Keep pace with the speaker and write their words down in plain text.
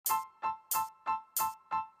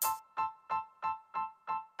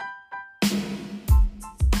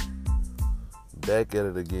back at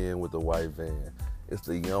it again with the white van. It's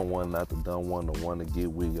the young one, not the dumb one, the one to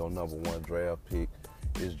get with your number one draft pick.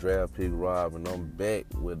 It's Draft Pick Rob, and I'm back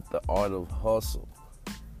with the art of hustle.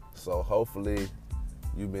 So hopefully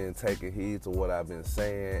you've been taking heed to what I've been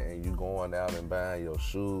saying, and you going out and buying your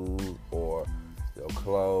shoes or your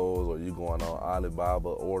clothes, or you going on Alibaba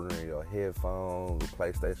ordering your headphones, or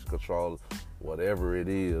PlayStation controllers, whatever it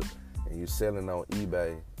is, and you selling on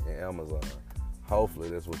eBay and Amazon. Hopefully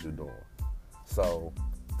that's what you're doing. So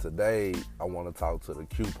today I want to talk to the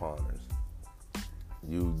couponers.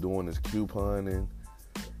 You doing this couponing,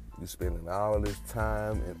 you spending all of this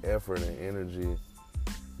time and effort and energy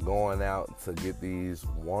going out to get these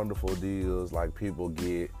wonderful deals, like people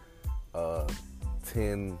get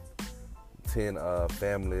 10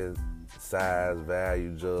 family size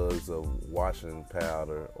value jugs of washing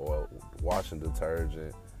powder or washing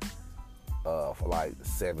detergent for like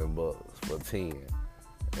 $7 for 10,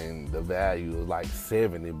 and the value is like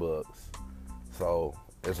 $70. So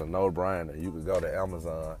it's a no-brainer. You could go to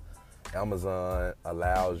Amazon. Amazon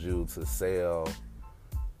allows you to sell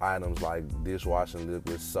items like dishwashing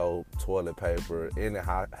liquid, soap, toilet paper, any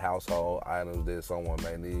household items that someone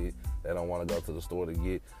may need. They don't want to go to the store to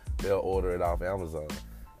get. They'll order it off Amazon.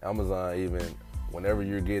 Amazon, even whenever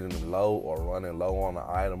you're getting low or running low on the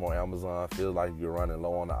item, or Amazon feels like you're running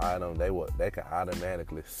low on the item, they can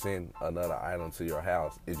automatically send another item to your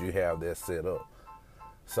house if you have that set up.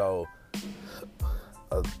 So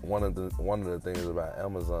one of the things about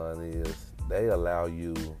Amazon is they allow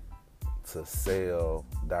you to sell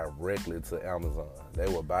directly to Amazon. They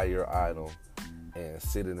will buy your item and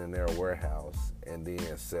sit it in their warehouse and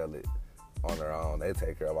then sell it on their own. They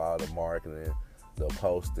take care of all the marketing, the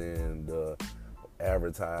posting, the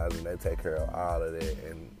advertising. They take care of all of that,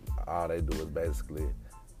 and all they do is basically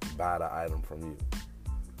buy the item from you.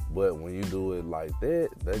 But when you do it like that,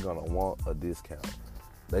 they're gonna want a discount.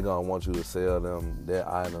 They're gonna want you to sell them that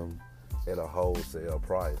item at a wholesale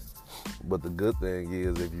price. But the good thing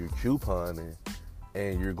is, if you're couponing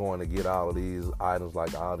and you're going to get all of these items,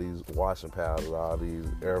 like all these washing powders, all these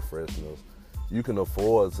air fresheners, you can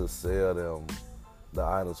afford to sell them, the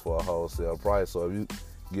items, for a wholesale price. So if you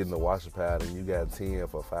getting the washing powder and you got 10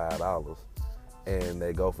 for $5, and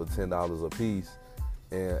they go for $10 a piece,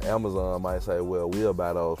 and Amazon might say, well, we'll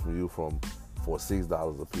buy those from you for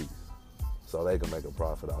 $6 a piece, so they can make a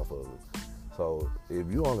profit off of it. So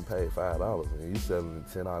if you only pay $5 and you selling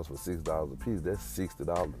 $10 for $6 a piece, that's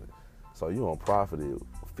 $60. So you on profited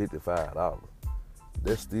 $55.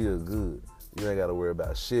 That's still good. You ain't got to worry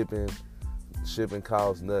about shipping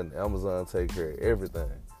costs, nothing. Amazon take care of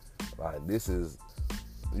everything. Like,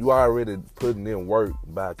 you already putting in work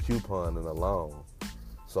by couponing alone.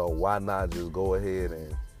 So why not just go ahead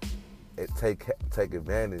and take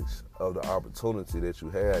advantage of the opportunity that you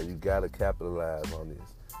have? You got to capitalize on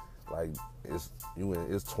this. Like, it's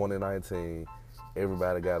 2019.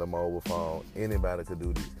 Everybody got a mobile phone. Anybody could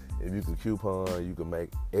do this. If you can coupon, you can make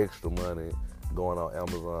extra money going on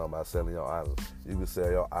Amazon by selling your items. You can sell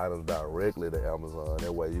your items directly to Amazon.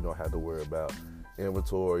 That way you don't have to worry about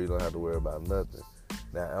inventory. You don't have to worry about nothing.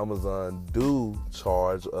 Now, Amazon do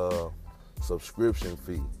charge a subscription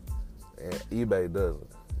fee, and eBay doesn't.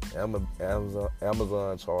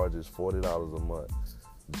 Amazon charges $40 a month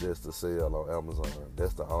just to sell on Amazon.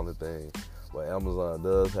 That's the only thing. But Amazon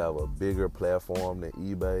does have a bigger platform than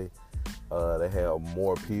eBay. They have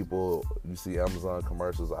more people. You see Amazon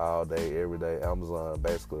commercials all day, every day. Amazon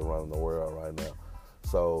basically running the world right now.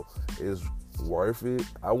 So it's worth it.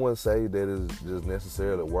 I wouldn't say that it's just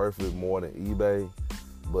necessarily worth it more than eBay,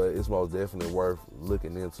 but it's most definitely worth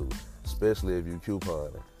looking into, especially if you're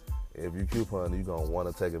couponing. If you're couponing, you're going to want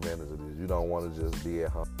to take advantage of this. You don't want to just be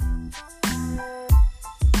at home.